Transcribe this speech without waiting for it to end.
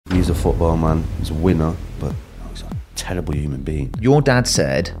He's a football man. He's a winner, but he's a terrible human being. Your dad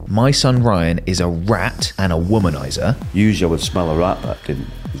said, my son Ryan is a rat and a womanizer. Usually I would smell a rat, but I didn't.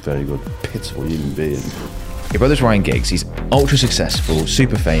 He's very good. Pitiful human being. Your brother's Ryan Giggs. He's ultra successful,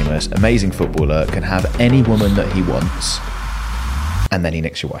 super famous, amazing footballer, can have any woman that he wants, and then he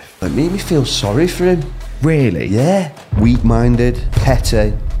nicks your wife. It made me feel sorry for him. Really? Yeah. Weak-minded,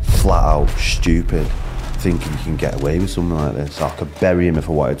 petty, flat out stupid. Thinking you can get away with something like this. I could bury him if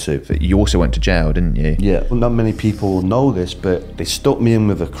I wanted to. But you also went to jail, didn't you? Yeah, well, not many people will know this, but they stuck me in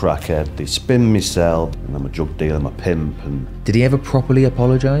with a crackhead. They spin me cell, and I'm a drug dealer, I'm a pimp. And Did he ever properly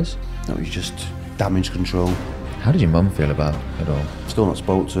apologise? no, it was just damage control. How did your mum feel about it all? Still not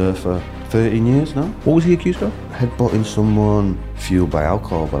spoke to her for 13 years now. What was he accused of? Headbutting someone, fueled by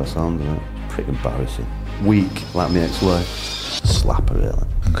alcohol by the sound of it. Pretty embarrassing. Weak, like my ex-wife. Slap her, really.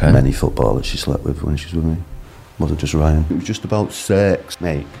 Okay. Many footballers she slept with when she was with me. Wasn't just Ryan. It was just about sex,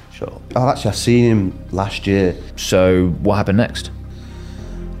 mate. Shut up. Oh, actually, I seen him last year. So, what happened next?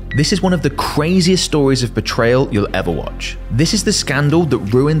 This is one of the craziest stories of betrayal you'll ever watch. This is the scandal that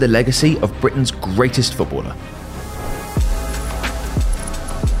ruined the legacy of Britain's greatest footballer.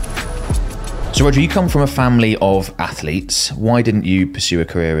 So, Rhodri, you come from a family of athletes. Why didn't you pursue a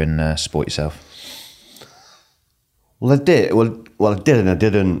career in sport yourself? Well, I did. Well, I did and I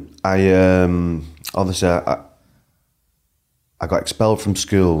didn't. Obviously, I got expelled from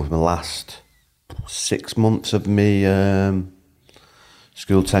school in the last 6 months of me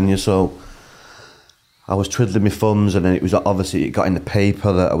school tenure. So I was twiddling my thumbs, and then it got in the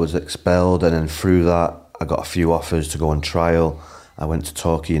paper that I was expelled, and then through that I got a few offers to go on trial. I went to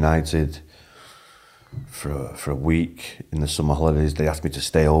Torquay United for a week in the summer holidays. They asked me to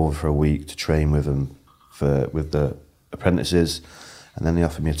stay over for a week to train with them with the apprentices, and then they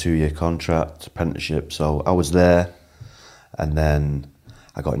offered me a 2-year contract apprenticeship. So I was there. And then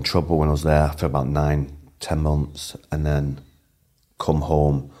I got in trouble when I was there for about 9-10 months, and then come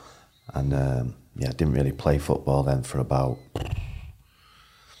home and I didn't really play football then for about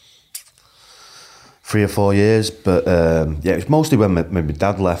 3 or 4 years. But it was mostly when my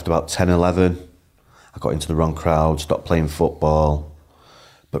dad left about 10, 11. I got into the wrong crowd, stopped playing football.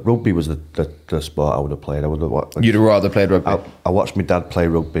 But rugby was the sport I would have played. You'd have rather played rugby? I watched my dad play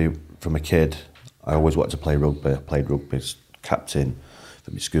rugby from a kid. I always wanted to play rugby. I played rugby as captain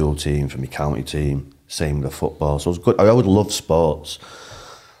for my school team, for my county team, same with football. So it was good. I always loved sports.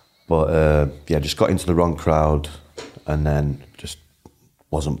 But just got into the wrong crowd and then just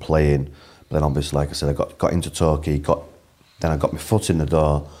wasn't playing. But then obviously, like I said, I got into Torquay, then I got my foot in the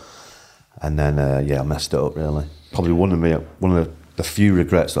door, and then I messed it up really. Probably one of the few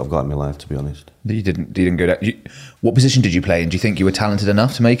regrets that I've got in my life, to be honest. You didn't go down. What position did you play? And do you think you were talented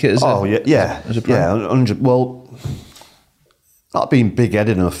enough to make it as a pro? 100. Well, not being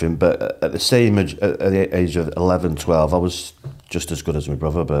big-headed or nothing, but at the age of 11, 12, I was just as good as my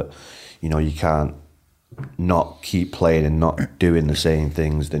brother. But you can't not keep playing and not doing the same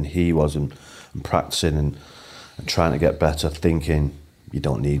things than he was, and practicing and trying to get better, thinking you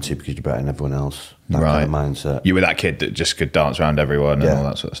don't need to because you're better than everyone else. That kind of mindset. You were that kid that just could dance around everyone and all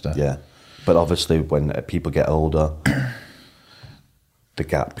that sort of stuff. Yeah. But obviously when people get older, the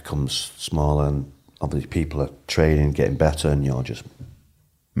gap becomes smaller, and obviously people are training, getting better, and you're just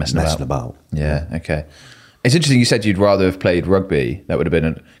messing about. Yeah, okay. It's interesting you said you'd rather have played rugby. That would have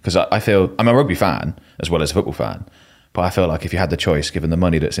been... Because I feel... I'm a rugby fan as well as a football fan, but I feel like if you had the choice, given the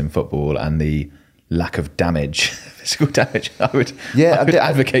money that's in football and the lack of damage, physical damage, I would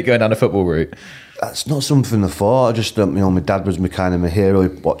advocate going down a football route. That's not something I thought. I just, my dad was my hero.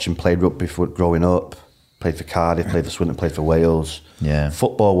 Watching played rugby growing up. Played for Cardiff, played for Swindon, played for Wales. Yeah.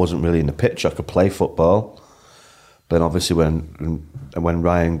 Football wasn't really in the picture. I could play football. But obviously when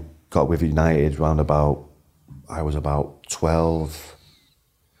Ryan got with United I was about 12.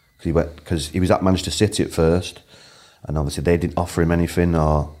 Because he was at Manchester City at first, and obviously they didn't offer him anything,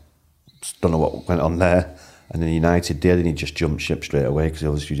 or don't know what went on there. And then United did, and he just jumped ship straight away because he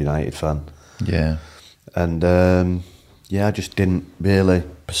was a United fan. Yeah. And I just didn't really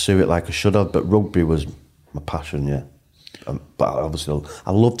pursue it like I should have. But rugby was my passion, yeah. But obviously,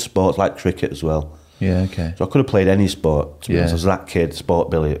 I loved sports like cricket as well. Yeah, okay. So I could have played any sport. To be honest. I was that kid, sport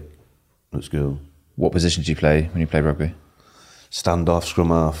Billy at school. What position did you play when you played rugby? Stand-off, scrum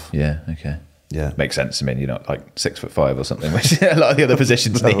half. Yeah, okay. Yeah. Makes sense. I mean, you're not like 6'5" or something, which a lot of the other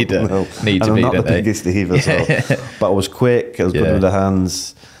positions need to be, I'm not the biggest either, so. But I was quick, I was good with the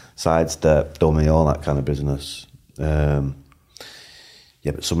hands, sidestep, dummy, all that kind of business. But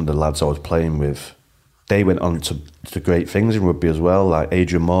some of the lads I was playing with, they went on to great things in rugby as well. Like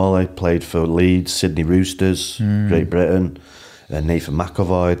Adrian Morley played for Leeds, Sydney Roosters, Great Britain. Nathan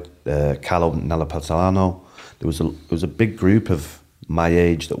McAvoy, Carlo Nalapatano. There was a big group of my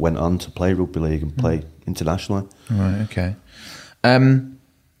age that went on to play rugby league and play internationally. Right, okay.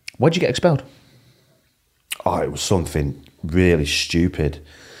 Why'd you get expelled? Oh, it was something really stupid.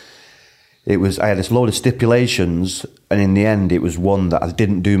 I had this load of stipulations, and in the end, it was one that I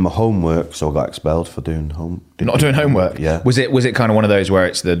didn't do my homework, so I got expelled for Not doing homework. Yeah. Was it kind of one of those where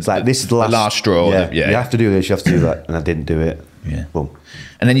it's like this is the last straw? Yeah. You have to do this. You have to do that, and I didn't do it. Yeah. Boom.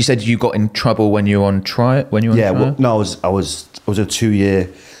 And then you said you got in trouble when you were on trial. Well, no, I was a 2-year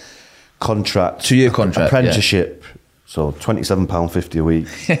contract. 2-year contract. Apprenticeship. Yeah. So £27.50 a week.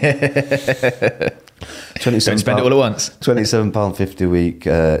 Don't spend it all at once. £27.50 a week.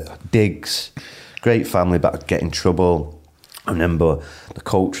 Digs. Great family, but I'd get in trouble. I remember the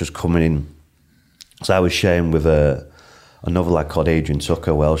coach was coming in. So I was sharing with another lad called Adrian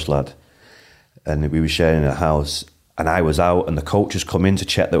Tucker, a Welsh lad. And we were sharing a house. And I was out, and the coach has come in to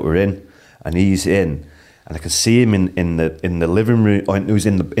check that we're in. And he's in. And I could see him in the living room, or he was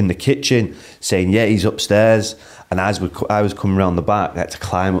in the kitchen, saying, "Yeah, he's upstairs." And as I was coming around the back, I had to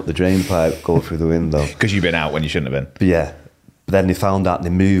climb up the drain pipe, go through the window. Because you've been out when you shouldn't have been. But yeah. But then they found out, they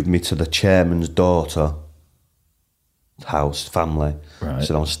moved me to the chairman's daughter house, family. Right.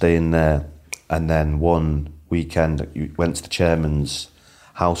 So I was staying there. And then one weekend, we went to the chairman's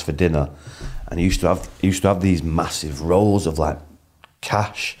house for dinner, and he used to have these massive rolls of like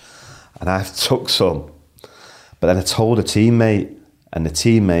cash, and I took some. But then I told a teammate, and the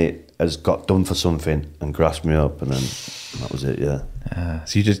teammate has got done for something and grasped me up, and then that was it. Yeah.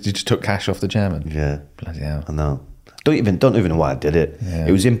 So you just took cash off the chairman? Yeah. Bloody hell. I know. Don't even know why I did it. Yeah.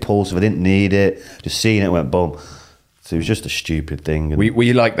 It was impulsive. I didn't need it. Just seeing it went boom. So it was just a stupid thing. Were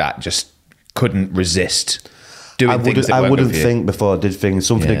you like that? Just couldn't resist doing things that I weren't wouldn't good for you? think before I did things.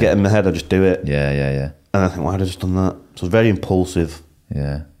 Something to get in my head, I just do it. Yeah. And I think, why had I just done that? So it's very impulsive.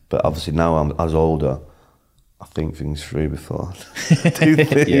 Yeah. But obviously now I'm as older, I think things through before I do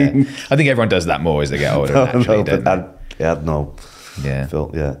things. Yeah. I think everyone does that more as they get older. Naturally, don't they? I had no. Yeah.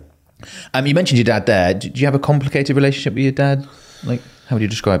 Yeah. You mentioned your dad there. Did you have a complicated relationship with your dad? Like, how would you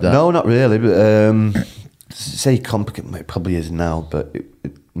describe that? No, not really. But say complicated, it probably is now. But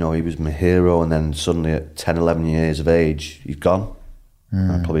he was my hero, and then suddenly at 10, 11 years of age, he's gone.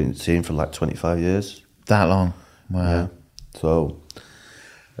 I probably didn't see him for like 25 years. That long? Wow. Yeah. So,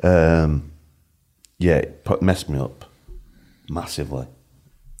 it messed me up massively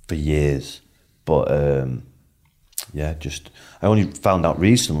for years. But I only found out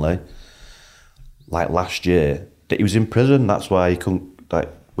recently, like last year, that he was in prison. That's why he couldn't, why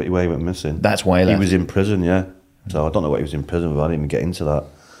he went missing. That's why he left? He was in prison, yeah. So I don't know what he was in prison for. I didn't even get into that.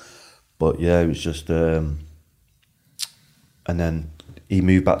 But yeah, it was just, and then he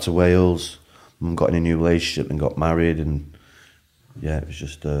moved back to Wales and got in a new relationship and got married, and yeah, it was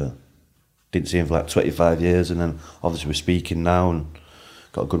just, didn't see him for like 25 years, and then obviously we're speaking now and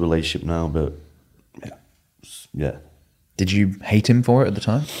got a good relationship now, but yeah. Did you hate him for it at the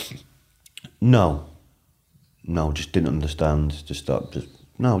time? No, just didn't understand.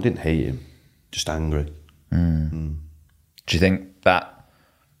 No, didn't hate him, just angry. Do you think that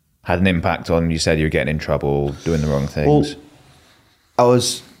had an impact on, you said you were getting in trouble, doing the wrong things? Well, I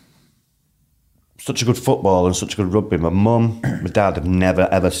was such a good footballer and such a good rugby. My mum, my dad have never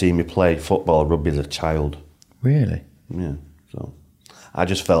ever seen me play football or rugby as a child. Really? Yeah, so I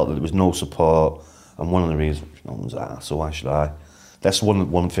just felt that there was no support, and one of the reasons was so why should I? That's one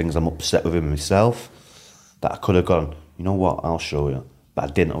of the things I'm upset with him myself, that I could have gone, you know what, I'll show you, but I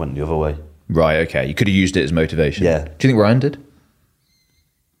didn't. I went the other way. Right, okay. You could have used it as motivation. Yeah. Do you think Ryan did?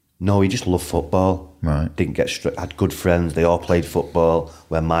 No, he just loved football. Right. Didn't get had good friends. They all played football,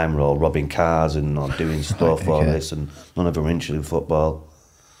 where mine were all robbing cars and doing stuff, all this, and none of them were interested in football.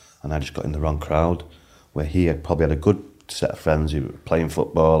 And I just got in the wrong crowd, where he had probably had a good set of friends who were playing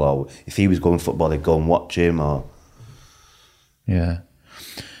football, or if he was going football, they'd go and watch him. Or yeah.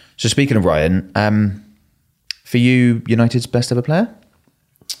 So speaking of Ryan, for you, United's best ever player?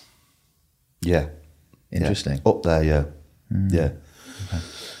 Yeah. Interesting. Yeah. Up there, yeah. Yeah. Okay.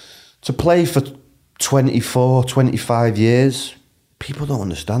 To play for 24, 25 years, people don't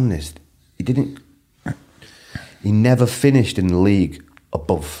understand this. He never finished in the league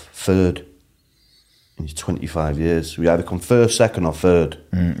above third in his 25 years. We either come first, second or third.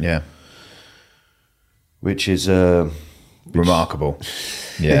 Yeah. Which is... remarkable.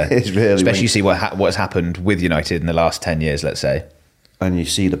 Yeah. It's really... Especially you see what's happened with United in the last 10 years, let's say. And you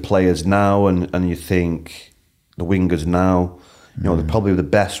see the players now, and you think the wingers now, they're probably the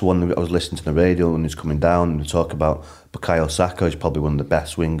best one. I was listening to the radio when he's coming down, and they talk about Bukayo Saka is probably one of the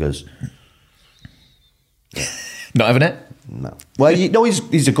best wingers. Not having it? No. Well,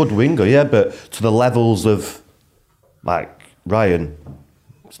 he's a good winger, yeah, but to the levels of like Ryan,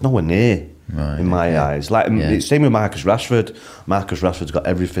 it's nowhere near in my eyes. Like it's same with Marcus Rashford. Marcus Rashford's got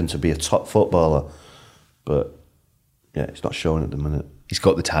everything to be a top footballer, but yeah, it's not showing at the minute. He's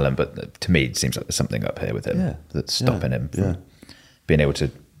got the talent, but to me, it seems like there's something up here with him that's stopping him from being able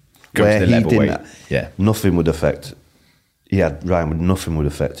to go to the level where nothing would affect. Ryan would nothing would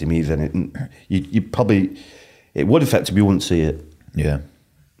affect him even. You probably it would affect him. You wouldn't see it. Yeah,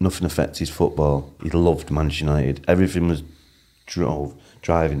 nothing affects his football. He loved Manchester United. Everything was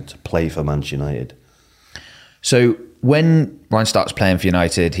driving to play for Manchester United. So when Ryan starts playing for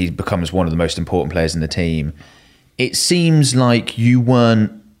United, he becomes one of the most important players in the team. It seems like you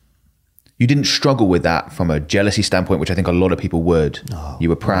didn't struggle with that from a jealousy standpoint, which I think a lot of people would. No, you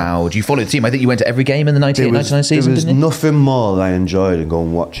were proud. You followed the team. I think you went to every game in the 98-99 season, There was didn't you? nothing more that I enjoyed than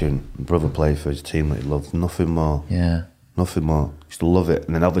going watching my brother play for his team that he loved. Nothing more. Yeah. Nothing more. Used to love it.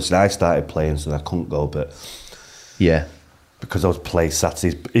 And then obviously I started playing, so I couldn't go, but yeah, because I was playing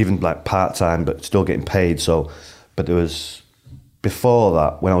Saturdays, even like part-time, but still getting paid. So, but there was, before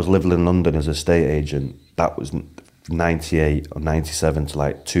that, when I was living in London as a estate agent, that was 98 or 97 to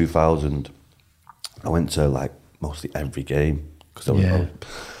like 2000. I went to like mostly every game because I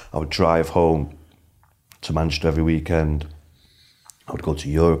would drive home to Manchester every weekend. I would go to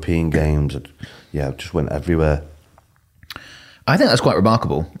European games. I just went everywhere. I think that's quite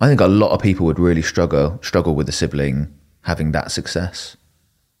remarkable. I think a lot of people would really struggle with a sibling having that success.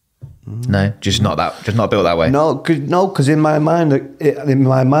 No, just not built that way. No, because in my mind,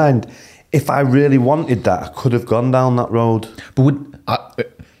 if I really wanted that, I could have gone down that road. But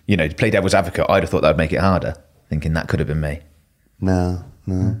to play devil's advocate, I'd have thought that would make it harder, thinking that could have been me. No.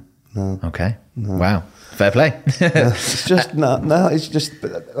 Okay. No. Wow. Fair play. It's just no. It's just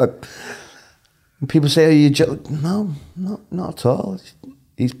people say, "Are you jealous?" No, not at all.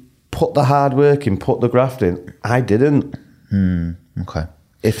 He's put the hard work in, put the graft in. I didn't. Okay.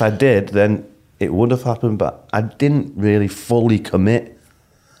 If I did, then it would have happened, but I didn't really fully commit.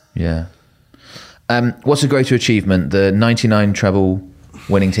 Yeah. What's a greater achievement, the 99 treble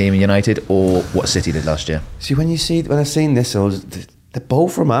winning team in United or what City did last year? See, when I seen this, they're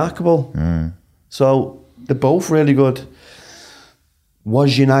both remarkable. So they're both really good.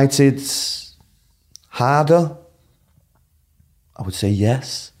 Was United's harder? I would say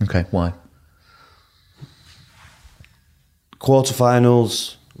yes. Okay, why?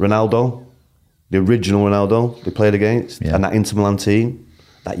 Quarterfinals, Ronaldo, the original Ronaldo they played against, and that Inter Milan team,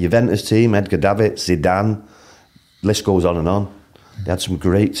 that Juventus team, Edgar Davids, Zidane, list goes on and on. They had some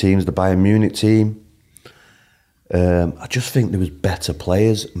great teams, the Bayern Munich team. I just think there was better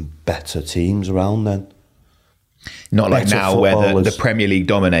players and better teams around then. Not like now where the Premier League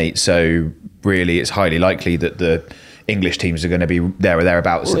dominates, so really it's highly likely that the English teams are going to be there or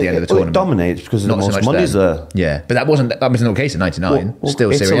thereabouts at the end of the tournament. It dominates because the most money's there. Yeah, but that wasn't the case in 99.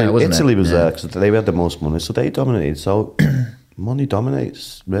 Still Italy, Serie A, wasn't it? Italy was there because they had the most money, so they dominated. So money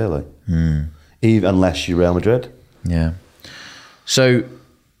dominates, really. Even unless you're Real Madrid. Yeah. So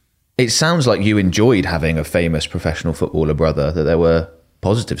it sounds like you enjoyed having a famous professional footballer brother, that there were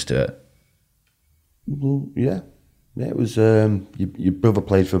positives to it. Well, yeah, it was. Your brother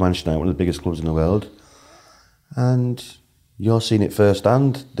played for Manchester United, one of the biggest clubs in the world, and you're seeing it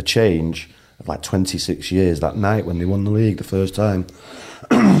firsthand. The change of like 26 years that night when they won the league the first time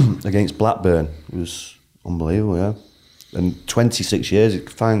against Blackburn, it was unbelievable. Yeah, and 26 years. I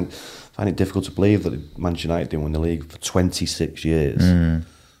find it difficult to believe that Manchester United didn't win the league for 26 years.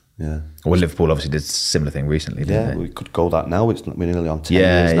 Yeah. Well, Liverpool obviously did a similar thing recently, didn't they? We could go that now. We're nearly on 10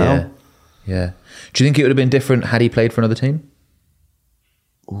 years now. Yeah. Do you think it would have been different had he played for another team?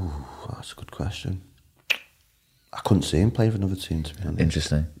 Ooh, that's a good question. I couldn't see him play for another team, to be honest.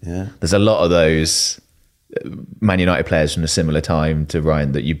 Interesting. Yeah. There's a lot of those Man United players from a similar time to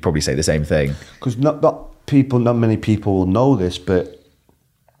Ryan that you'd probably say the same thing. Because not many people will know this, but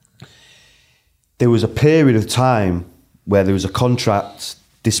there was a period of time where there was a contract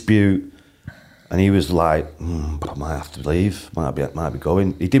dispute, and he was like, but I might have to leave, might be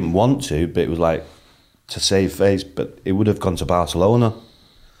going. He didn't want to, but it was like to save face, but it would have gone to Barcelona,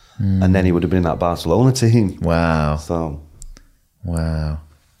 and then he would have been in that Barcelona team. Wow. So, wow.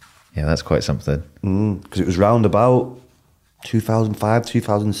 Yeah, that's quite something. Because it was round about 2005,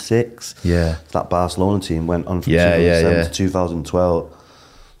 2006. Yeah. That Barcelona team went on from 2007 to 2012.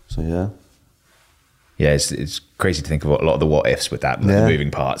 So, yeah. Yeah, it's crazy to think of a lot of the what ifs with that, the moving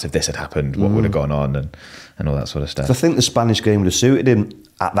parts. If this had happened, what would have gone on and all that sort of stuff. I think the Spanish game would have suited him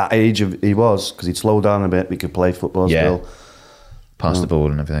at that age he was, because he'd slow down a bit, he could play football still. Pass the ball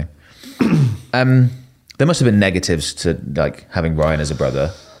and everything. There must have been negatives to like having Ryan as a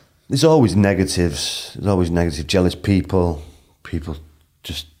brother. There's always negatives. There's always negative, jealous people. People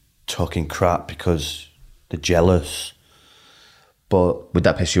just talking crap because they're jealous. But would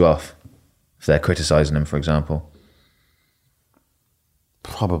that piss you off if they're criticising him, for example?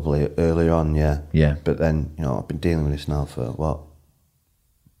 Probably earlier on, yeah. Yeah. But then, I've been dealing with this now for what?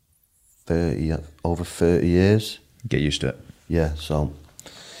 Over 30 years. Get used to it. Yeah, so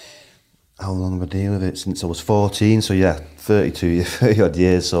how long have I dealing with it? Since I was 14, so yeah, 30 odd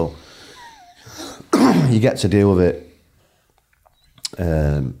years, so you get to deal with it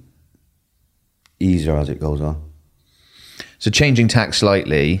easier as it goes on. So changing tack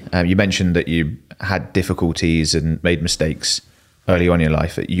slightly, you mentioned that you had difficulties and made mistakes early on in your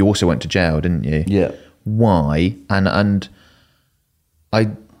life. You also went to jail, didn't you? Yeah. Why? And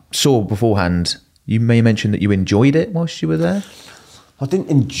I saw beforehand, you may mention that you enjoyed it whilst you were there? I didn't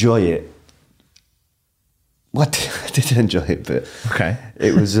enjoy it. Well, I did enjoy it, but okay.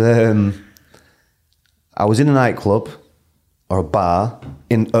 It was, I was in a nightclub or a bar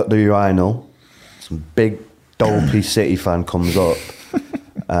at the urinal. Some big dopey City fan comes up.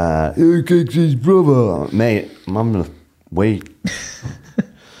 Who kicks his brother? Mate, I'm having a wait.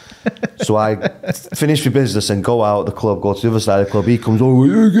 So I finish my business and go out of the club, go to the other side of the club. He comes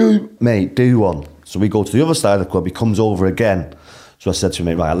over, mate, do one. So we go to the other side of the club. He comes over again. So I said to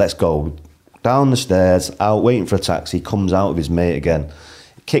him, right, let's go. Down the stairs, out waiting for a taxi. He comes out with his mate again.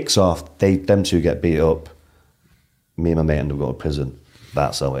 Kicks off. Them two get beat up. Me and my mate end up going to prison.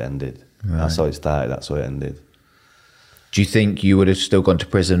 That's how it ended. Right. That's how it started. That's how it ended. Do you think you would have still gone to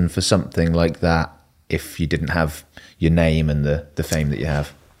prison for something like that if you didn't have your name and the fame that you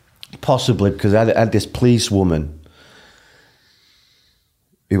have? Possibly, because I had this police woman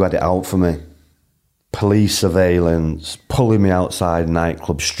who had it out for me. Police surveillance, pulling me outside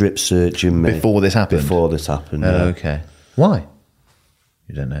nightclub, strip searching me. Before this happened? Before this happened, yeah. Okay. Why?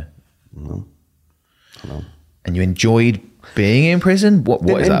 You don't know? No. I don't know. And you enjoyed being in prison? What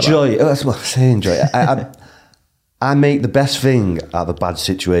is that enjoy about? It. That's what I say, enjoy it. I make the best thing out of a bad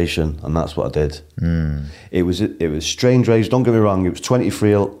situation, and that's what I did. Mm. It was strange race, don't get me wrong, it was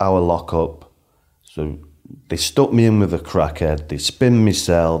 23-hour lockup. So they stuck me in with a crackhead, they spin me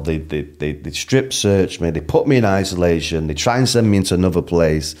cell, they strip search me, they put me in isolation, they try and send me into another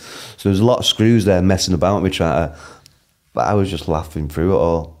place. So there's a lot of screws there messing about me but I was just laughing through it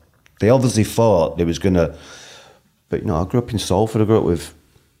all. They obviously thought they was gonna, but I grew up in Salford, I grew up with,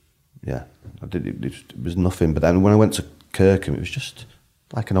 it was nothing. But then when I went to Kirkham, it was just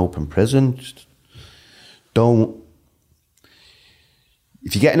like an open prison. Just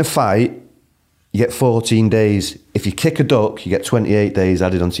if you get in a fight, you get 14 days. If you kick a duck, you get 28 days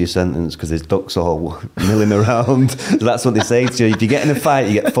added onto your sentence because there's ducks all milling around. So that's what they say to you. If you get in a fight,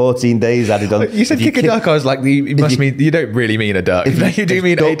 you get 14 days added on. You said kick a duck, I was like, you must mean, you don't really mean a duck. You do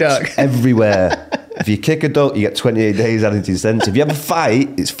mean a duck. Everywhere. If you kick a duck, you get 28 days added to your sentence. If you have a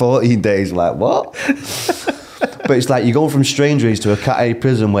fight, it's 14 days. Like, what? But it's like you're going from Strangeways to a Cat A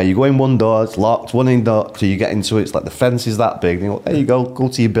prison where you go in one door, it's locked, one in door, till you get into it, it's like the fence is that big. And you go, there you go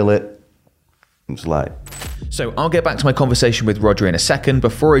to your billet. It's like... So I'll get back to my conversation with Rhodri in a second.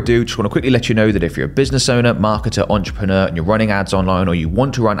 Before I do, just want to quickly let you know that if you're a business owner, marketer, entrepreneur, and you're running ads online, or you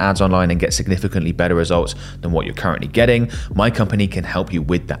want to run ads online and get significantly better results than what you're currently getting, my company can help you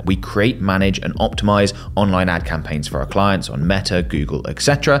with that. We create, manage, and optimize online ad campaigns for our clients on Meta, Google,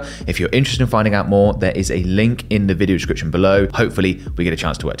 etc. If you're interested in finding out more, there is a link in the video description below. Hopefully, we get a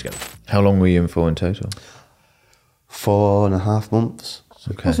chance to work together. How long were you in for in total? 4.5 months.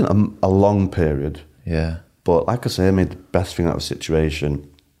 So okay. It wasn't a long period. Yeah. But like I say, I made the best thing out of the situation.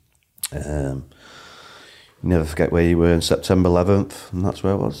 Never forget where you were on September 11th, and that's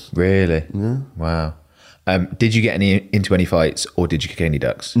where I was. Really? Yeah. Wow. Did you get into any fights, or did you kick any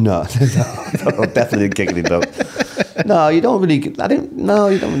ducks? No, I definitely didn't kick any ducks. No, you don't really. You don't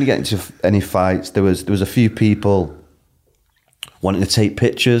really get into any fights. There was a few people wanting to take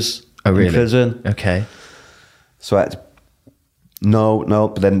pictures in prison. Okay. So I had to. No,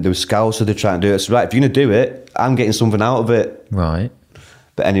 but then there was scouts who they're trying to do it. So right, if you're going to do it, I'm getting something out of it. Right.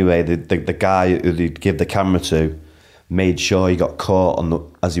 But anyway, the guy who they'd give the camera to made sure he got caught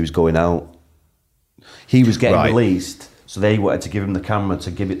as he was going out. He was getting released, so they wanted to give him the camera to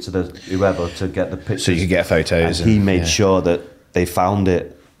give it to whoever to get the pictures. So you could get photos. And he made sure that they found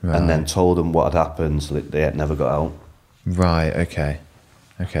it and then told them what had happened so that they had never got out. Right, okay.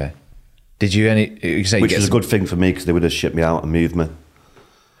 Did you Which was a good thing for me because they would have shipped me out and moved me.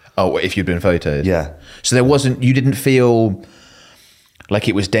 Oh, if you'd been photoed? Yeah. So you didn't feel like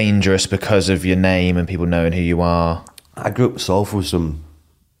it was dangerous because of your name and people knowing who you are? I grew up in Salford with some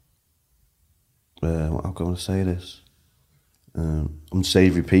what am I going to say this?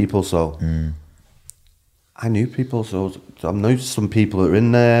 Unsavoury people. So I knew people. So I know some people that are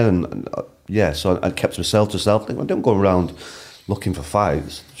in there, and so I kept myself to myself. I don't go around looking for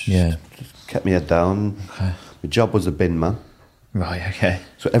fights. Just kept my head down. Okay. My job was a bin man. Right. Okay.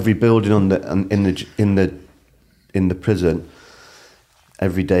 So every building in the prison,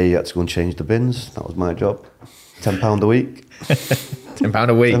 every day you had to go and change the bins. That was my job. £10 a week. £10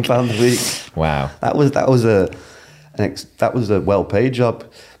 a week. £10 a week. Wow. That was a well-paid job.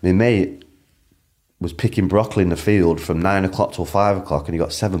 My mate was picking broccoli in the field from 9 o'clock till 5 o'clock, and he got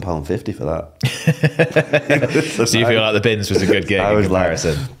 £7.50 for that. So you feel like the bins was a good gig in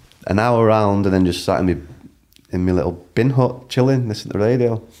comparison? Like an hour round, and then just sat in my little bin hut, chilling, listening to the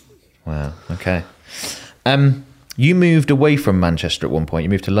radio. Wow. Okay. You moved away from Manchester at one point. You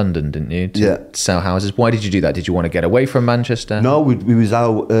moved to London, didn't you? To sell houses. Why did you do that? Did you want to get away from Manchester? No, we was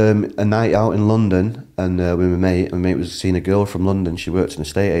out a night out in London, and with my mate. My mate was seeing a girl from London. She worked as an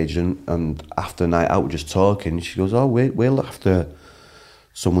estate agent, and after a night out, we're just talking. She goes, "Oh, we're after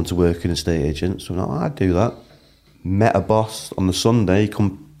someone to work in an estate agent." So I'd do that. Met a boss on the Sunday. He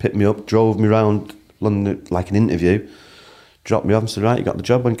come pick me up, drove me around London like an interview, dropped me off and said, "Right, you got the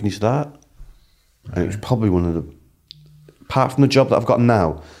job. When can you start?" And it was probably one of the, apart from the job that I've got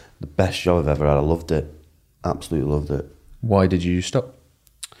now, the best job I've ever had. I loved it. Absolutely loved it. Why did you stop?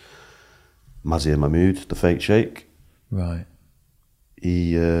 Mazzy in my mood, the fake shake. Right.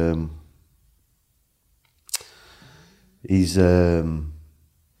 He's rang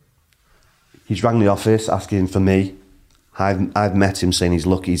the office asking for me. I've met him saying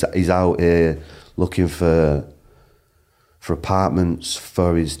he's out here looking for apartments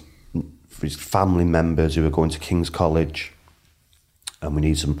for his family members who are going to King's College, and we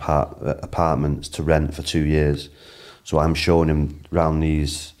need some apartments to rent for 2 years. So I'm showing him around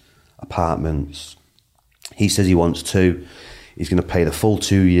these apartments. He says he wants 2. He's going to pay the full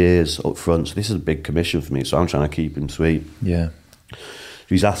 2 years up front. So this is a big commission for me. So I'm trying to keep him sweet. Yeah.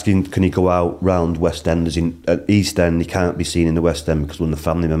 He's asking, can he go out round West End? At East End, he can't be seen in the West End because one of the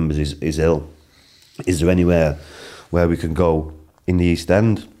family members is ill. Is there anywhere where we can go in the East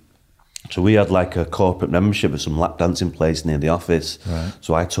End? So we had like a corporate membership at some lap dancing place near the office. Right.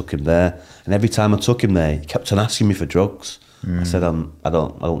 So I took him there, and every time I took him there, he kept on asking me for drugs. I said, I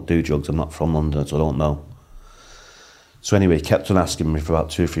don't do drugs. I'm not from London, so I don't know. So anyway, he kept on asking me for about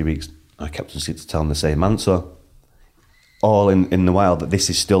 2 or 3 weeks. I kept on telling the same answer. All in the while that this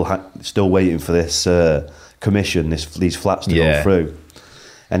is still waiting for this commission, these flats to go through.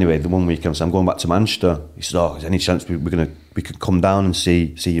 Anyway, the one week I'm going back to Manchester. He said, "Oh, is there any chance we could come down and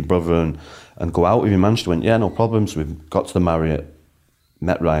see your brother and go out with you in Manchester?" I went, "Yeah, no problem." So we got to the Marriott,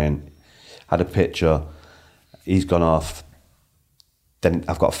 met Ryan, had a picture. He's gone off. Then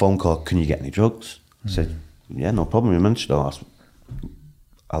I've got a phone call. "Can you get any drugs?" I said, "Yeah, no problem in Manchester.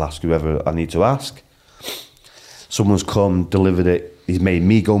 I'll ask whoever I need to ask." Someone's come, delivered it. He's made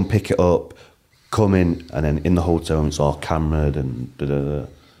me go and pick it up, come in, and then in the hotel it's all cameraed and da-da-da.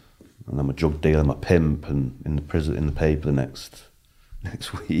 And I'm a drug dealer, I'm a pimp, and in the prison, in the paper the next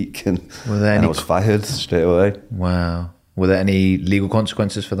week, and I was fired straight away. Wow. Were there any legal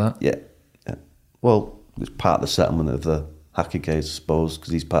consequences for that? Yeah. Well, it's part of the settlement of the hacker case, I suppose,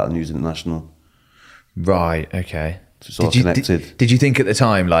 because he's part of News International. Right. Okay. So it's all connected. Did you think at the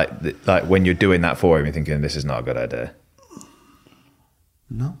time, like when you're doing that for him, you're thinking this is not a good idea?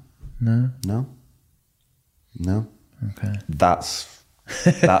 No. Okay. That's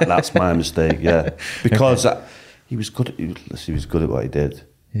my mistake. Yeah, because he was good. He was good at what he did.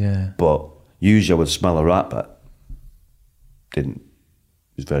 Yeah. But usually I would smell a rat, but didn't.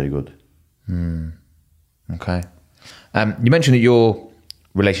 He was very good. Okay. You mentioned that your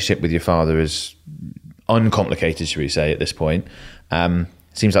relationship with your father is uncomplicated, shall we say, at this point.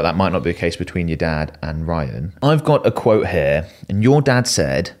 Seems like that might not be the case between your dad and Ryan. I've got a quote here, and your dad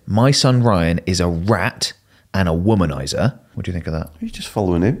said, "My son Ryan is a rat and a womanizer." What do you think of that? He's just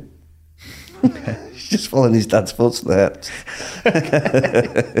following him. Okay. He's just following his dad's footsteps.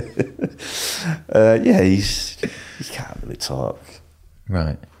 Yeah, he can't really talk.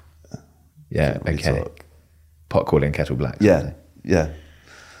 Right. Yeah, Really okay. talk. Pot calling kettle black. Yeah.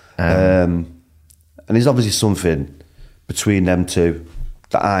 And there's obviously something between them two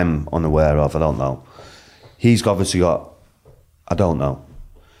that I'm unaware of. I don't know. He's obviously got, I don't know.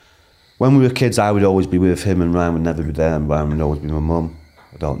 When we were kids, I would always be with him, and Ryan would never be there, and Ryan would always be with my mum.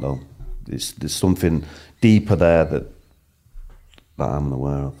 I don't know. There's something deeper there that I'm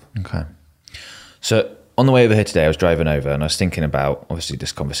unaware of. Okay. So on the way over here today, I was driving over and I was thinking about, obviously,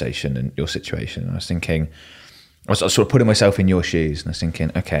 this conversation and your situation. And I was thinking, was sort of putting myself in your shoes, and I was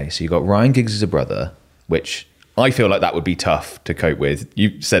thinking, okay, so you got Ryan Giggs as a brother, which I feel like that would be tough to cope with.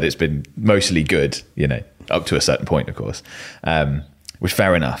 You said it's been mostly good, up to a certain point, of course, which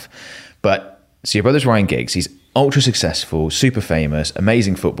fair enough. But so your brother's Ryan Giggs. He's ultra successful, super famous,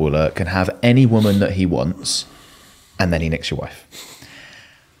 amazing footballer, can have any woman that he wants, and then he nicks your wife.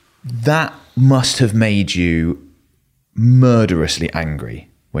 That must have made you murderously angry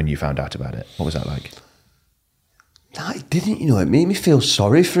when you found out about it. What was that like? No, it didn't, it made me feel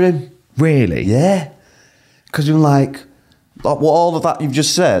sorry for him. Really? Yeah. Because you're like, what all of that you've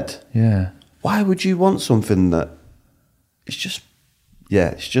just said, yeah. Why would you want something that it's just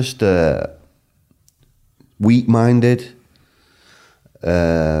weak-minded,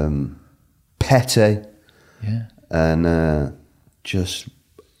 petty, yeah, and just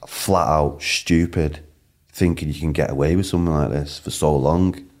flat out stupid, thinking you can get away with something like this for so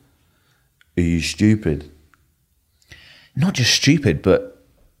long. Are you stupid? Not just stupid, but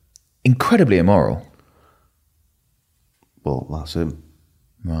incredibly immoral. Well, that's him.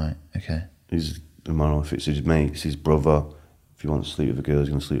 Right, okay. He's immoral. If it's his mate, it's his brother. If he wants to sleep with a girl, he's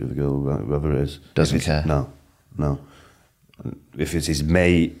going to sleep with a girl, whoever it is. Doesn't care. No. If it's his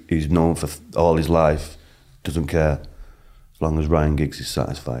mate, who's known for all his life, doesn't care. As long as Ryan Giggs is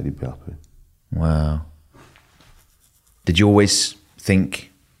satisfied, he'd be happy. Wow. Did you always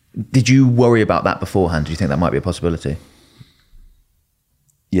think... Did you worry about that beforehand? Do you think that might be a possibility?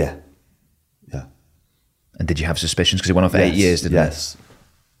 Yeah. And did you have suspicions? Because it went on for 8 years, didn't it? Yes.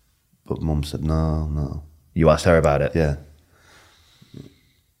 But Mum said, no. You asked her about it? Yeah.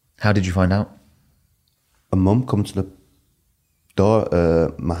 How did you find out? A Mum come to the door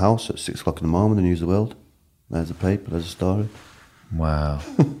at my house at 6 o'clock in the morning, the News of the World. There's a paper, there's a story. Wow.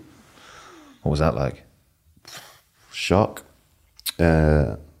 What was that like? Shock.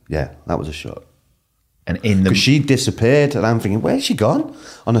 Yeah, that was a shock. And in the... Because she disappeared, and I'm thinking, where's she gone?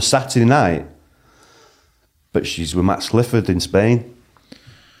 On a Saturday night. But she's with Matt Slifford in Spain.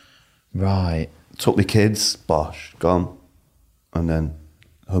 Right. Took the kids, bosh, gone. And then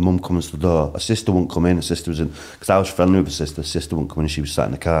her mum comes to the door. Her sister wouldn't come in. Her sister was in, because I was friendly with her sister. Her sister wouldn't come in. She was sat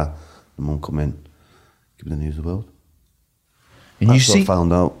in the car. The mum come in. Give me the News of the World. And That's what I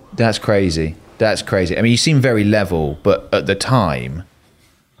found out. That's crazy. I mean, you seem very level, but at the time,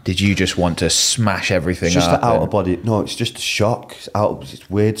 did you just want to smash everything It's just up? the out of body. No, it's just a shock. It's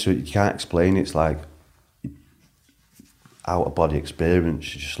weird, so you can't explain it. It's like out of body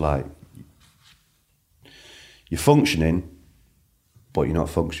experience. You're just like, you're functioning, but you're not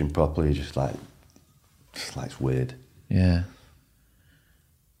functioning properly. You're just like it's weird. Yeah.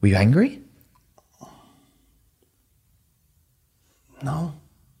 Were you angry? No.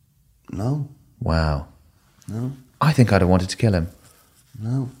 Wow. No. I think I'd have wanted to kill him.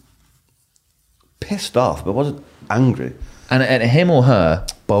 No. Pissed off, but wasn't angry. And him or her?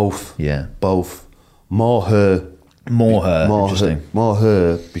 Both. Yeah. Both. More her. Interesting. More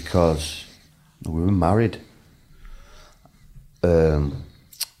her because we were married.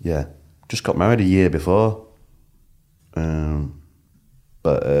 Yeah. Just got married a year before. Yeah.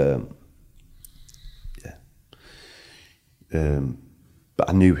 But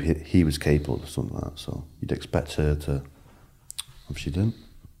I knew he was capable of something like that, so you'd expect her to. Obviously didn't.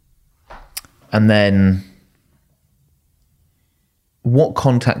 And then, what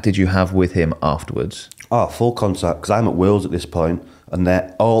contact did you have with him afterwards? Oh, full contact, because I'm at Wales at this point, and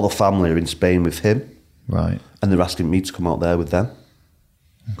all the family are in Spain with him. Right. And they're asking me to come out there with them.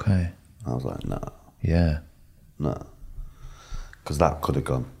 Okay. I was like, nah. Yeah. Nah. Because that could have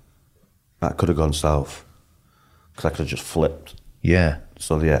gone. That could have gone south. Because I could have just flipped. Yeah.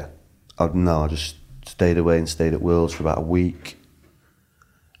 So, yeah. I just stayed away and stayed at Wales for about a week.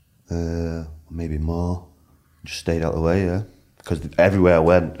 Maybe more. Just stayed out of the way, yeah. Because everywhere I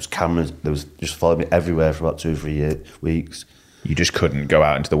went, there was cameras. There was just following me everywhere for about 2 or 3 weeks. You just couldn't go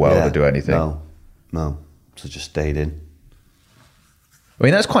out into the world or do anything? No. So just stayed in. I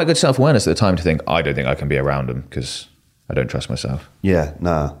mean, that's quite good self-awareness at the time to think, I don't think I can be around him because I don't trust myself. Yeah,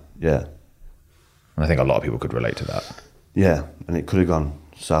 yeah. And I think a lot of people could relate to that. Yeah, and it could have gone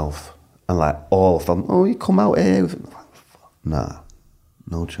south. And like all of them, you come out here. Nah,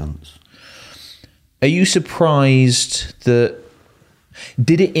 no chance. Are you surprised that...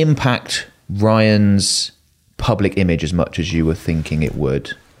 Did it impact Ryan's public image as much as you were thinking it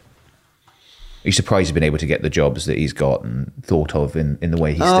would? Are you surprised he's been able to get the jobs that he's got and thought of in the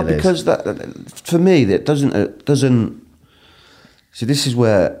way he still is? Because for me, it doesn't... See, this is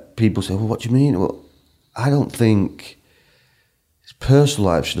where people say, well, what do you mean? Well, I don't think his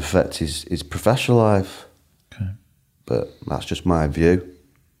personal life should affect his professional life. Okay. But that's just my view.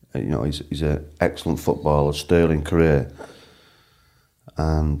 You know, he's an excellent footballer, sterling career,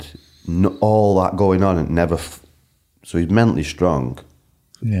 and all that going on, and never. So he's mentally strong.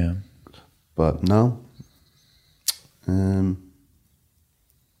 Yeah. But no.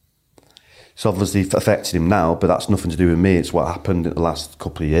 It's obviously affected him now, but that's nothing to do with me. It's what happened in the last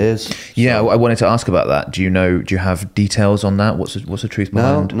couple of years. Yeah, so, I wanted to ask about that. Do you have details on that? What's the truth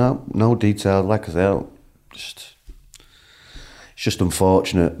behind? No detail. Like I said, it's just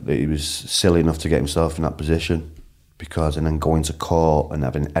unfortunate that he was silly enough to get himself in that position, and then going to court and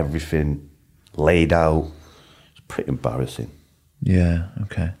having everything laid out. It's pretty embarrassing. Yeah.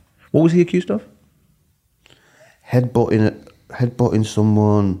 Okay. What was he accused of? Headbutting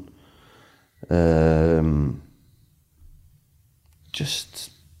someone.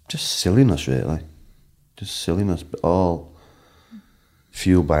 Just silliness, really. Just silliness, but all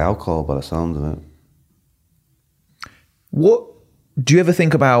fueled by alcohol, by the sound of it. What do you ever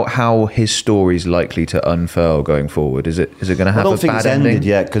think about how his story's likely to unfurl going forward? Is it going to have a bad ending? I don't think it's ended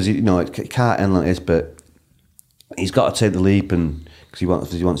yet, because it can't end like this. But he's got to take the leap, and because he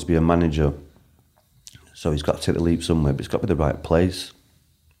wants to be a manager, so he's got to take the leap somewhere. But it's got to be the right place,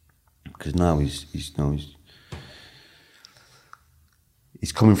 because now he's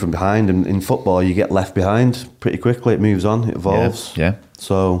coming from behind, and in football you get left behind pretty quickly. It moves on, it evolves. Yeah.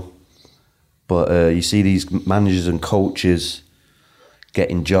 So, but you see these managers and coaches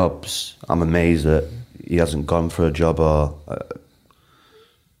getting jobs. I'm amazed that he hasn't gone for a job, or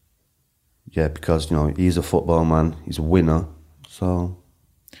because he's a football man, he's a winner. So,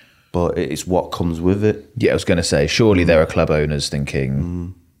 but it's what comes with it. Yeah, I was going to say, surely there are club owners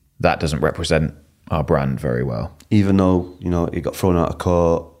thinking that doesn't represent our brand very well. Even though he got thrown out of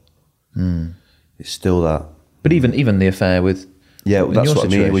court, it's still that. But even the affair with that's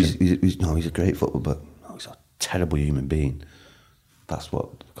what situation. I mean. He's a great footballer, but he's a terrible human being. That's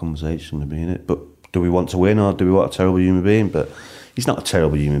what the conversation would be in it. But do we want to win, or do we want a terrible human being? But he's not a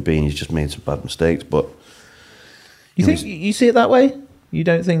terrible human being. He's just made some bad mistakes. But you think you see it that way? You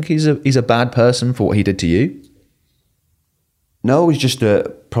don't think he's a bad person for what he did to you? No, he's just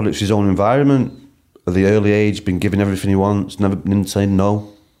a product of his own environment. At the early age, been given everything he wants, never been saying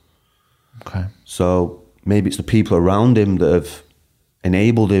no. Okay. So maybe it's the people around him that have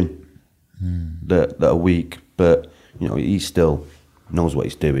enabled him that are weak. But he still knows what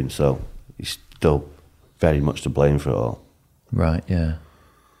he's doing, so he's still very much to blame for it all. Right, yeah.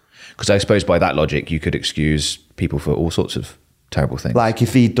 Because I suppose by that logic, you could excuse people for all sorts of terrible things. Like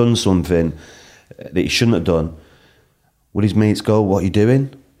if he'd done something that he shouldn't have done, would his mates go, "What are you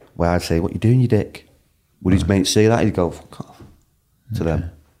doing?" Well, I'd say, "What are you doing, you dick?" Would his mates say that? He'd go, "Fuck off," to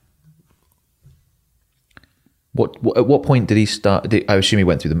them. At what point did he start? I assume he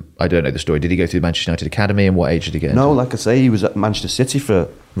went through I don't know the story. Did he go through the Manchester United Academy, and what age did he get into? No, like I say, he was at Manchester City for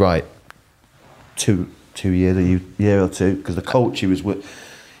right 2 years, a year or two, because the coach he was with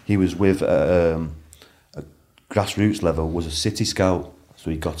at grassroots level was a City scout,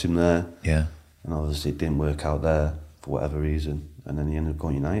 so he got him there. Yeah, and obviously it didn't work out there for whatever reason, and then he ended up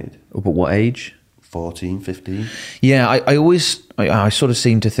going United. Oh, but what age? 14, 15. Yeah, I sort of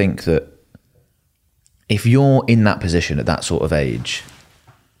seem to think that if you're in that position at that sort of age,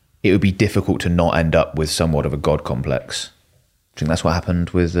 it would be difficult to not end up with somewhat of a God complex. Do you think that's what happened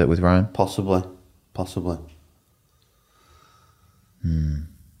with Ryan? Possibly.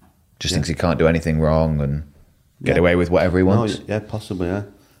 Just thinks he can't do anything wrong and get away with whatever he wants? No, yeah, possibly, yeah.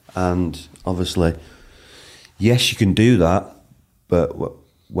 And obviously, yes, you can do that, but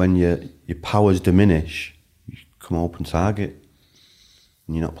when your powers diminish, you come open target,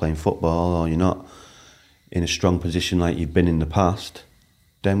 and you're not playing football, or you're not in a strong position like you've been in the past,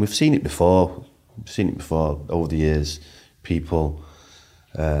 then we've seen it before. We've seen it before over the years. People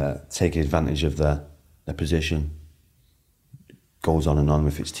taking advantage of their position. It goes on and on.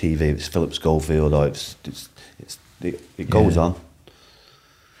 If it's TV, if it's Philip Schofield, or it goes on.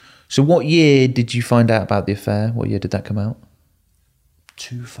 So what year did you find out about the affair? What year did that come out?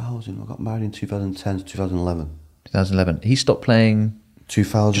 2000. I got married in 2010 to 2011. 2011. He stopped playing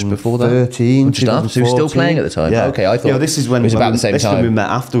 2013, just before that? 2014. So he was still playing at the time? Yeah. Okay, I thought this is when it was about the same time. When we met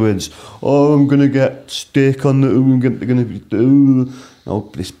afterwards. Oh, I'm going to get stick on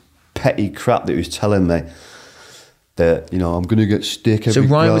this petty crap that he was telling me. That, I'm going to get stick every So Ryan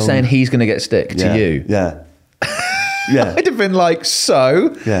ground. was saying he's going to get stick to you? Yeah. Yeah. I'd have been like,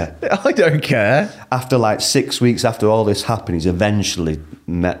 so? Yeah. I don't care. After 6 weeks after all this happened, he's eventually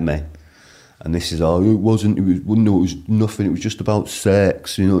met me. And this is it was nothing, it was just about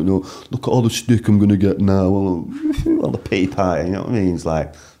sex, look at all the stick I'm going to get now, all the pity party, you know what I mean? It's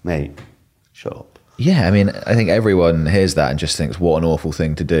like, mate, shut up. Yeah, I mean, I think everyone hears that and just thinks, what an awful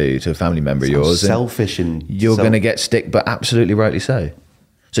thing to do to a family member of yours. Selfish and you're going to get stick, but absolutely rightly so.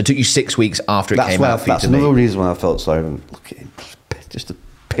 So it took you 6 weeks after it came out for you That's to another meet. reason why I felt sorry for him. Look at him, just a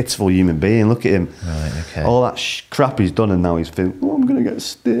pitiful human being. Look at him. Right, okay. All that crap he's done, and now he's feeling, oh, I'm going to get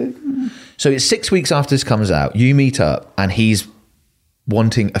stick. So it's 6 weeks after this comes out, you meet up and he's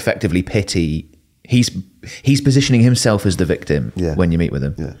wanting effectively pity. He's positioning himself as the victim when you meet with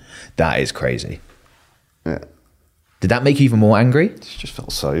him. Yeah. That is crazy. Yeah. Did that make you even more angry? Just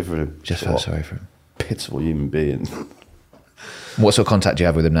felt sorry for him. Just felt sorry for him. Pitiful human being. What sort of contact do you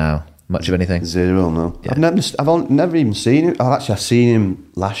have with him now? Much of anything? Zero, no. Yeah. I've never even seen him. I've seen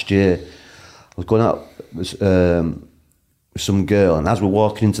him last year. I was going out with some girl, and as we're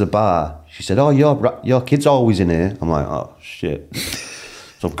walking into the bar, she said, "Oh, your kid's always in here." I'm like, "Oh shit!"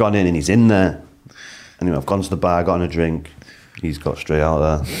 So I've gone in, and he's in there. Anyway, I've gone to the bar, gotten a drink. He's got straight out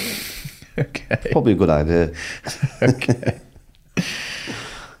there. Okay. Probably a good idea. Okay.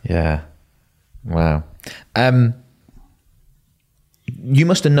 Yeah. Wow. You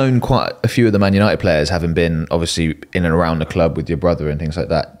must have known quite a few of the Man United players, having been obviously in and around the club with your brother and things like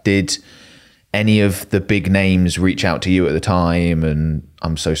that. Did any of the big names reach out to you at the time? And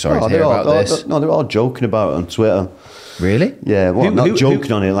I'm so sorry to hear about this. No, they're all joking about it on Twitter. Really? Yeah, not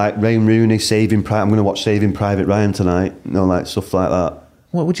joking on it, like Wayne Rooney, Saving Private. I'm going to watch Saving Private Ryan tonight. Like stuff like that.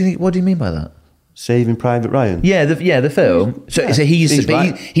 What do you mean by that? Saving Private Ryan. Yeah, the film. So he's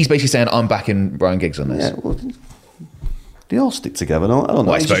right. he's basically saying, I'm backing Brian Giggs on this. Yeah, well, they all stick together. I don't know.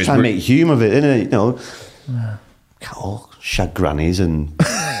 Well, I He's suppose just trying to make humour of it, innit? You know, can't all shag grannies and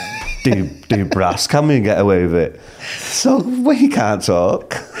do brass. Can we get away with it? So we can't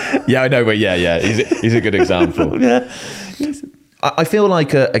talk. Yeah, I know, but yeah, he's a good example. Yeah. I feel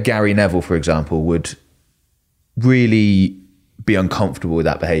like a Gary Neville, for example, would really be uncomfortable with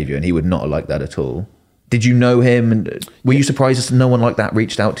that behaviour, and he would not like that at all. Did you know him, and were you surprised that no one like that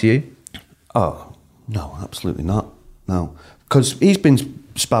reached out to you? Oh, no, absolutely not. No. Because he's been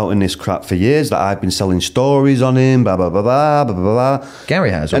spouting this crap for years, that I've been selling stories on him, blah, blah, blah, blah, blah, blah, blah.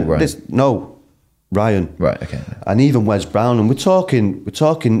 Gary has, or Ryan? No, Ryan. Right, okay. And even Wes Brown, and we're talking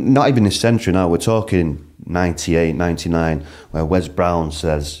not even this century now, we're talking 98, 99, where Wes Brown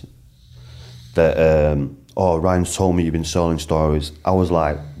says that, Ryan's told me you've been selling stories. I was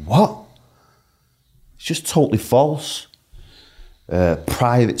like, what? It's just totally false.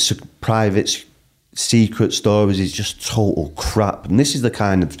 Private secret stories is just total crap. And this is the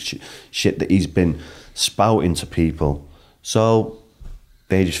kind of shit that he's been spouting to people. So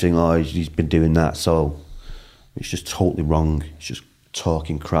they just think, oh, he's been doing that. So it's just totally wrong. It's just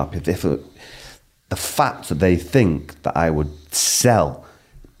talking crap. If the fact that they think that I would sell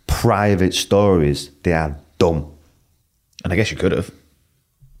private stories, they are dumb. And I guess you could have.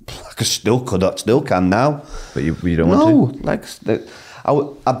 I still can now. But you don't want to? No, like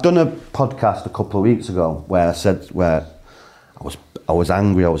I've done a podcast a couple of weeks ago where I said I was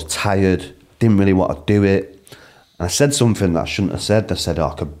angry, I was tired, didn't really want to do it, and I said something that I shouldn't have said. I said,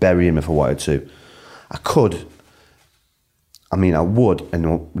 I could bury him if I wanted to. I could. I mean, I would,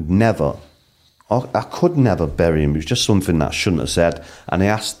 and never. I could never bury him. It was just something that I shouldn't have said. And I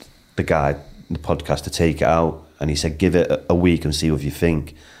asked the guy in the podcast to take it out, and he said, give it a week and see what you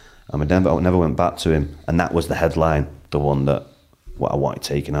think. And I never went back to him, and that was the headline, the one that what I wanted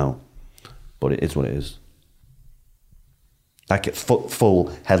taken out. But it is what it is. Like a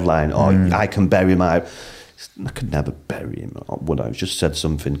full headline, I can bury him. I could never bury him, would I? I just said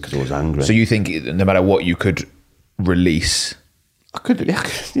something because I was angry. So you think no matter what you could release, I could,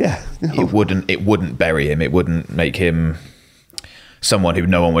 yeah. No. It wouldn't bury him. It wouldn't make him someone who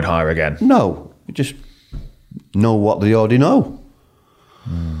no one would hire again. No, you just know what they already know.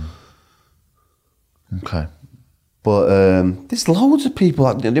 Okay. But there's loads of people,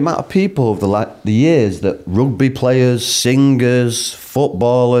 like, the amount of people over the years that rugby players, singers,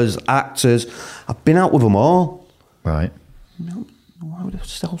 footballers, actors, I've been out with them all. Right. Why would I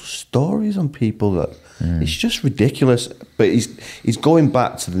sell stories on people that it's just ridiculous. But he's going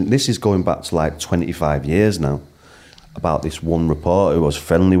back to this is going back to like 25 years now, about this one reporter who I was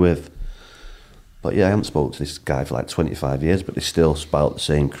friendly with. But yeah, I haven't spoken to this guy for like 25 years, but they still spout the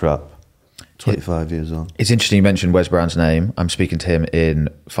same crap 25 years on. It's interesting you mentioned Wes Brown's name. I'm speaking to him in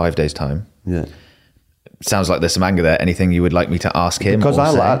 5 days' time. Yeah. Sounds like there's some anger there. Anything you would like me to ask him? Because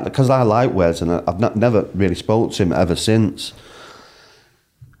I like Wes, and I've never really spoke to him ever since.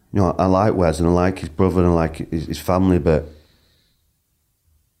 You know, I like Wes, and I like his brother, and I like his family, but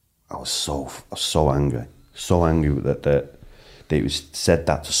I was so angry that he said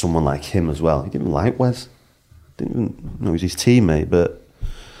that to someone like him as well. He didn't like Wes. Didn't even know he was his teammate, but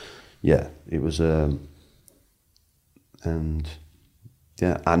Yeah, it was, and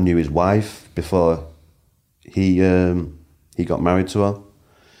yeah, I knew his wife before he got married to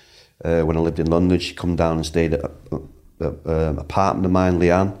her. When I lived in London, she come down and stayed at an apartment of mine,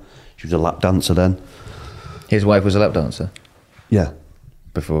 Leanne. She was a lap dancer then. His wife was a lap dancer? Yeah.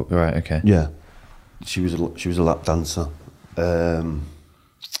 Before, right, okay. Yeah. She was a lap dancer. Imagine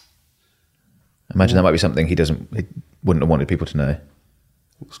that might be something he wouldn't have wanted people to know.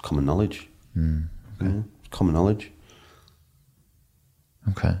 It's common knowledge. Okay. Yeah, it's common knowledge.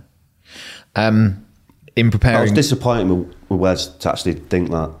 Okay. In preparing... I was disappointed with Wes to actually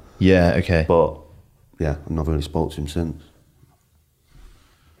think that. Yeah, okay. But, yeah, I've never really spoke to him since.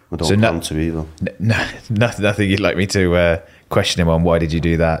 I don't So plan to either. Nothing you'd like me to question him on, why did you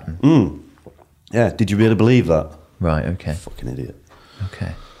do that? Yeah, did you really believe that? Right, okay. Fucking idiot.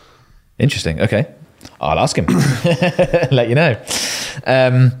 Okay. Interesting, okay. I'll ask him. Let you know.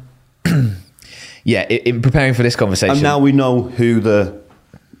 Yeah, in preparing for this conversation... And now we know who the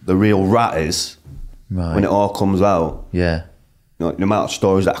real rat is. Right. When it all comes out. Yeah. You know, the amount of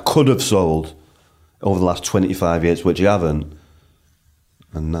stories that I could have sold over the last 25 years, which you haven't.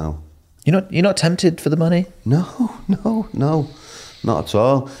 And now. You're not tempted for the money? No, not at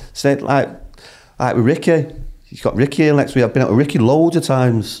all. Say like with Ricky. He's got Ricky here next week. I've been out with Ricky loads of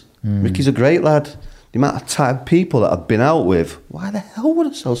times. Ricky's a great lad. The amount of type of people that I've been out with. Why the hell would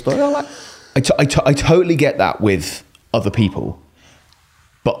I sell stories? I totally get that with other people.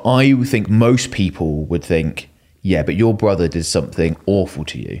 But I think most people would think, yeah, but your brother did something awful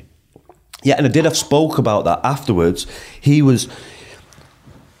to you. Yeah, and I did have spoke about that afterwards. He was...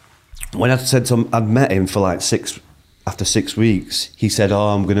 When I said to him, I'd met him for like after 6 weeks, he said,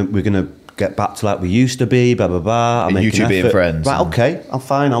 we're gonna get back to like we used to be, blah, blah, blah. And you two being friends. Right, okay, I'm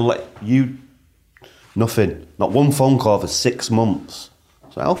fine, I'll let you... Nothing. Not one phone call for 6 months.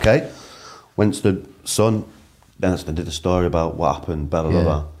 So, okay. Went to the Sun, then I did a story about what happened, blah, blah,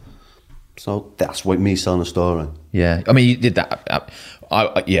 blah. So that's what me selling a story. Yeah, I mean, you did that.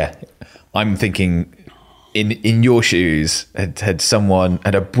 Yeah, I'm thinking... In your shoes, had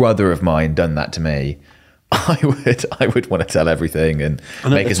a brother of mine done that to me, I would want to tell everything and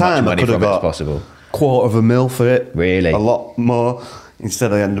make as much money from it as possible. $250,000 for it. Really? A lot more.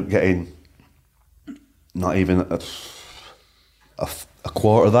 Instead, I end up getting not even a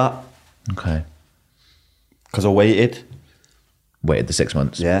quarter of that. Okay. Because I waited the 6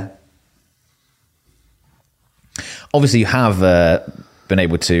 months. Yeah. Obviously, you have been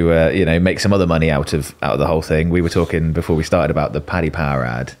able to make some other money out of the whole thing. We were talking before we started about the Paddy Power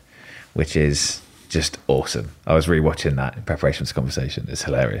ad, which is just awesome. I was rewatching that in preparation for this conversation. It's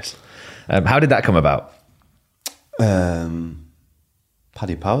hilarious. How did that come about? Paddy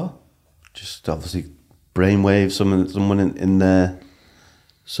Power, just obviously brainwave. Someone in their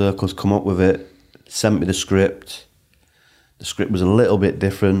circles come up with it. Sent me the script. The script was a little bit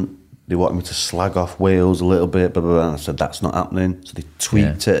different. They wanted me to slag off Wales a little bit, blah, blah, blah. And I said, that's not happening. So they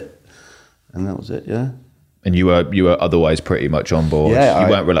tweaked it. And that was it, yeah. And you were otherwise pretty much on board. Yeah, you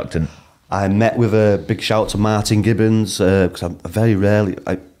weren't reluctant. I met with a big shout to Martin Gibbons, because I very rarely,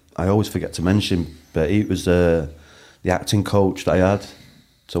 I always forget to mention, but he was the acting coach that I had.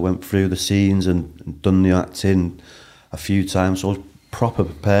 So I went through the scenes and done the acting a few times. So I was proper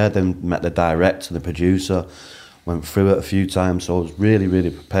prepared. Then met the director, the producer. Went through it a few times, so I was really, really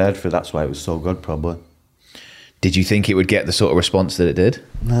prepared for it. That's why it was so good, probably. Did you think it would get the sort of response that it did?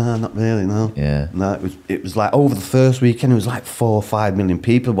 No, not really, no. Yeah. No, it was like over the first weekend, it was like 4 or 5 million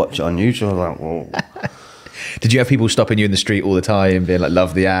people watch it on YouTube. I was like, whoa. Did you have people stopping you in the street all the time, being like,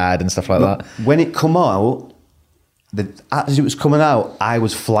 love the ad and stuff like that? When it come out, as it was coming out, I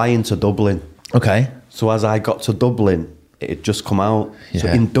was flying to Dublin. Okay. So as I got to Dublin, it had just come out. Yeah. So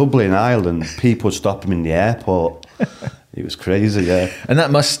in Dublin, Ireland, people would stop him in the airport. It was crazy, yeah. And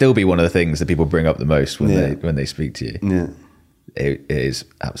that must still be one of the things that people bring up the most when they speak to you. Yeah. It is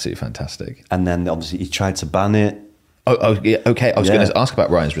absolutely fantastic. And then obviously he tried to ban it. Oh yeah, okay. I was going to ask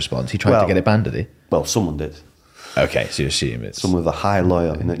about Ryan's response. He tried to get it banned, did he? Well, someone did. Okay, so you assume it's... Someone with a high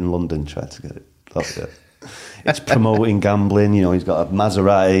lawyer in London tried to get it. That's it. It's promoting gambling, he's got a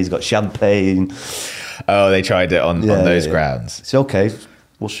Maserati, he's got champagne. Oh, they tried it on those grounds. It's okay,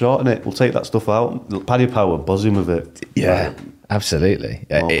 we'll shorten it, we'll take that stuff out. Paddy Power buzzing with it. Yeah, absolutely.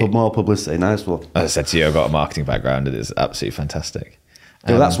 More publicity, nice one. As I said to you, I've got a marketing background, it is absolutely fantastic.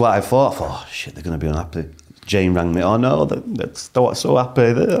 That's what I thought. Oh shit, they're going to be unhappy. Jane rang me, oh no, they're so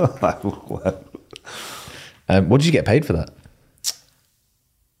happy. What did you get paid for that?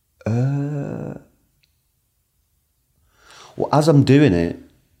 Well, as I'm doing it,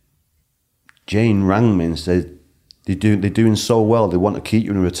 Jane rang me and said, they're doing so well, they want to keep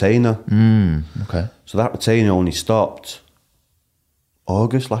you in a retainer. Okay. So that retainer only stopped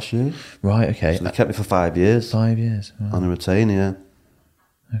August last year. Right, okay. So they kept me for 5 years. 5 years. Wow. On a retainer,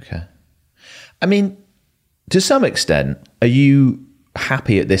 yeah. Okay. I mean, to some extent, are you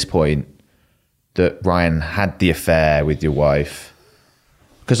happy at this point that Ryan had the affair with your wife?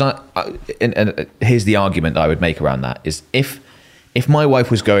 Because and here's the argument I would make around that is if my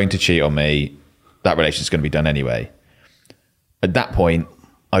wife was going to cheat on me, that relationship's going to be done anyway. At that point,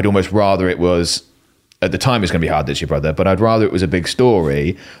 I'd almost rather it was, at the time it's going to be hard that it's your brother, but I'd rather it was a big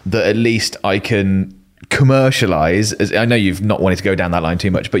story that at least I can commercialize. I know you've not wanted to go down that line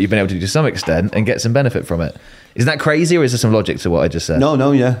too much, but you've been able to to some extent and get some benefit from it. Is that crazy, or is there some logic to what I just said?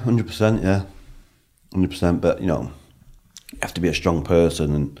 No, yeah, 100%, yeah. 100%, but, you have to be a strong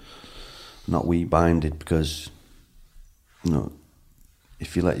person and not weak-minded because,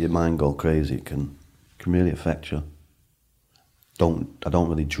 if you let your mind go crazy, it can really affect you. I don't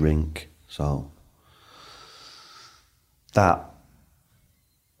really drink, so that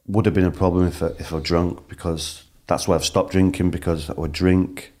would have been a problem if I drunk, because that's why I've stopped drinking, because I would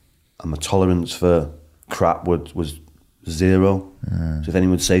drink and my tolerance for crap was zero. So if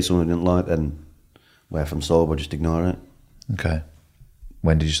anyone would say something I didn't like, then where if I'm sober, just ignore it. Okay.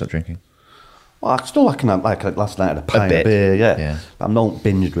 When did you stop drinking? Well, I can have, like last night I had a pint of beer, yeah. But I don't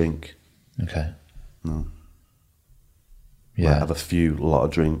binge drink. Okay. No. Yeah. I have a lot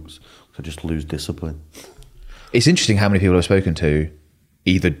of drinks, so I just lose discipline. It's interesting how many people I've spoken to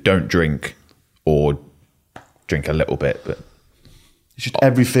either don't drink or drink a little bit, but it's just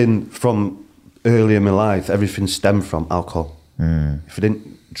everything from early in my life, everything stemmed from alcohol. If I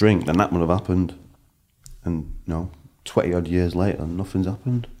didn't drink, then that would have happened. And 20 odd years later, nothing's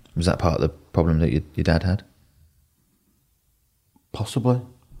happened. Was that part of the problem that your dad had? Possibly,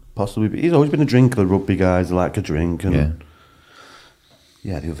 but he's always been a drinker. The rugby guys like a drink, and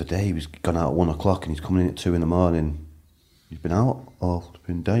the other day he was gone out at 1 o'clock and he's coming in at 2 a.m. He's been out all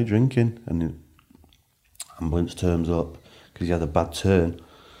been day drinking, and the ambulance turns up because he had a bad turn.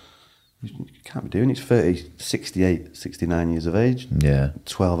 You can't be doing it. He's 68, 69 years of age. Yeah.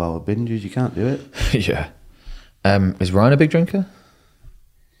 12-hour binges. You can't do it. Yeah. Is Ryan a big drinker?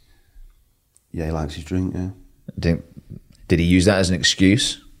 Yeah, he likes his drink, yeah. Did he use that as an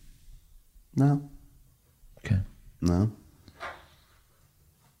excuse? No. Okay. No.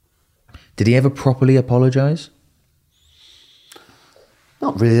 Did he ever properly apologise?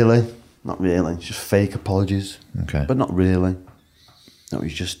 Not really. It's just fake apologies. Okay. But not really. No,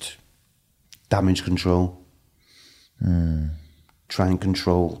 he's just damage control. Try and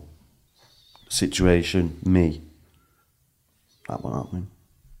control the situation, me. That won't happen.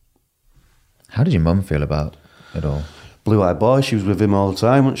 How did your mum feel about it all? Blue-eyed boy, she was with him all the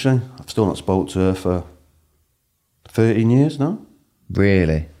time, wasn't she? I've still not spoke to her for 13 years now.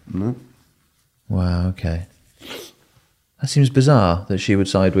 Really? No. Wow, okay. That seems bizarre that she would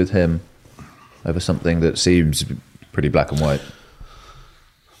side with him over something that seems pretty black and white.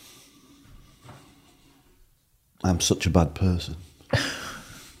 I'm such a bad person.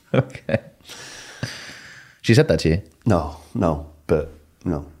 Okay. She said that to you? No, but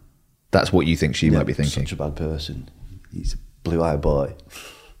no. That's what you think she might be thinking? Such a bad person. He's a blue-eyed boy.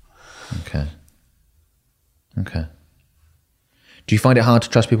 Okay. Do you find it hard to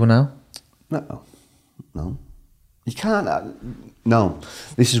trust people now? No. You can't. No.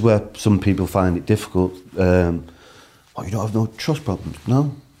 This is where some people find it difficult. You don't have no trust problems?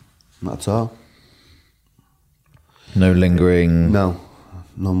 No, not at all. No lingering? No,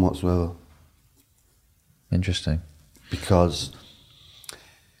 none whatsoever. Interesting. Because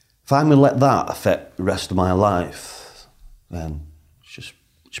if I'm going to let that affect the rest of my life, then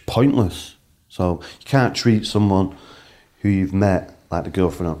it's pointless. So you can't treat someone who you've met, like the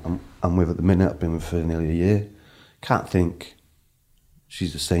girlfriend I'm with at the minute, I've been with for nearly a year, can't think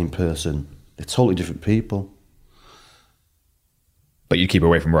she's the same person. They're totally different people. But you keep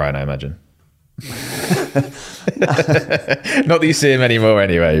away from Ryan, I imagine. Not that you see him anymore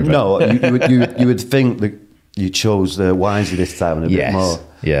anyway. But. No, you would think that you chose wisely this time and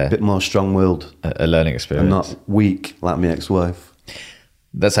a bit more strong-willed. A learning experience. And not weak like my ex-wife.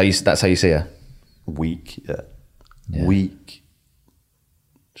 That's how you see her? Weak, yeah. Weak.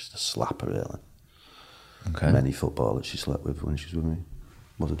 Just a slapper, really. Okay. Many footballers she slept with when she was with me.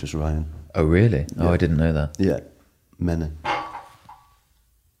 Wasn't just Ryan. Oh, really? Yeah. Oh, I didn't know that. Yeah, many.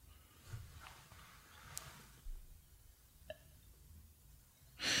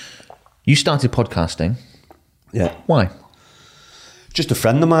 You started podcasting. Yeah. Why? Just a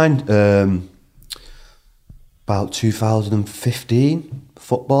friend of mine. About 2015,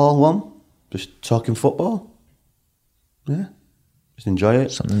 football one. Just talking football. Yeah, just enjoy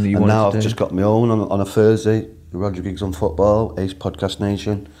it. Something that you and wanted now to I've do. just got my own on a Thursday. Rhodri Gigs on Football, Ace Podcast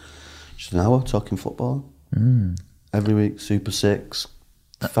Nation. Just an hour talking football. Every week, Super Six,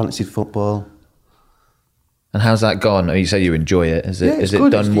 fantasy football. And how's that gone? You say you enjoy it. Is it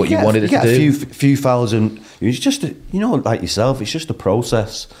good. done what you wanted it to do? You get a few thousand. It's just, like yourself, it's just a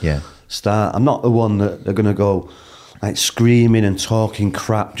process. Yeah. I'm not the one that they're going to go like screaming and talking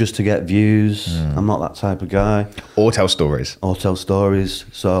crap just to get views. I'm not that type of guy. Or tell stories.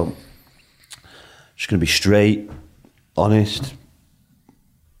 So, just going to be straight, honest.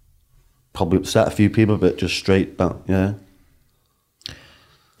 Probably upset a few people, but just straight. But yeah.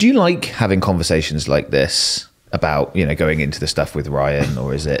 Do you like having conversations like this about, going into the stuff with Ryan,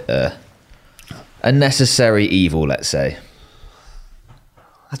 or is it a necessary evil, let's say?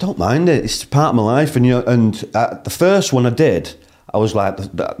 I don't mind it. It's part of my life. And the first one I did, I was like,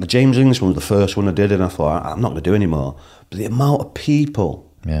 the James English one was the first one I did, and I thought, I'm not going to do any more. But the amount of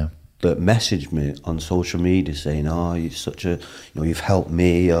people that messaged me on social media saying, oh, you're such a, you've helped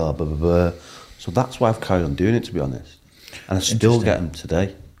me, or blah, blah, blah. So that's why I've carried on doing it, to be honest. And I still get them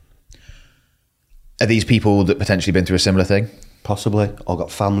today. Are these people that potentially been through a similar thing? Possibly, or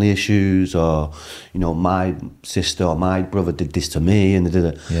got family issues, or my sister or my brother did this to me, and they did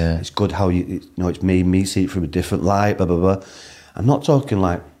it. Yeah. It's good how it's made me see it from a different light. Blah blah blah. I'm not talking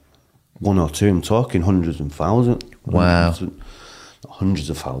like one or two. I'm talking hundreds and thousands. Wow. Hundreds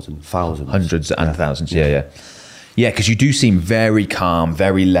of thousands. Hundreds and thousands. Yeah. Yeah, because you do seem very calm,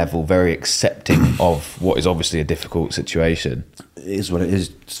 very level, very accepting of what is obviously a difficult situation. It is what it is.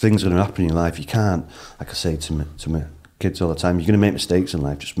 Things are going to happen in your life. You can't, like I say to my kids all the time, you're going to make mistakes in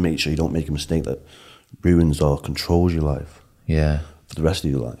life. Just make sure you don't make a mistake that ruins or controls your life. Yeah. For the rest of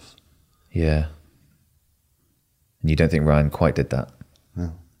your life. Yeah. And you don't think Ryan quite did that?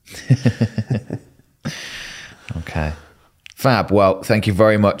 No. Okay. Fab. Well, thank you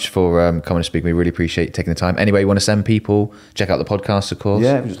very much for coming to speak. We really appreciate taking the time. Anyway, you want to send people, check out the podcast, of course.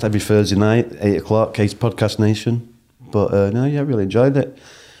 Yeah, just every Thursday night, 8:00, Case Podcast Nation. But I really enjoyed it.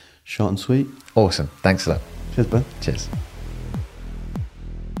 Short and sweet. Awesome. Thanks a lot. Cheers, Ben. Cheers.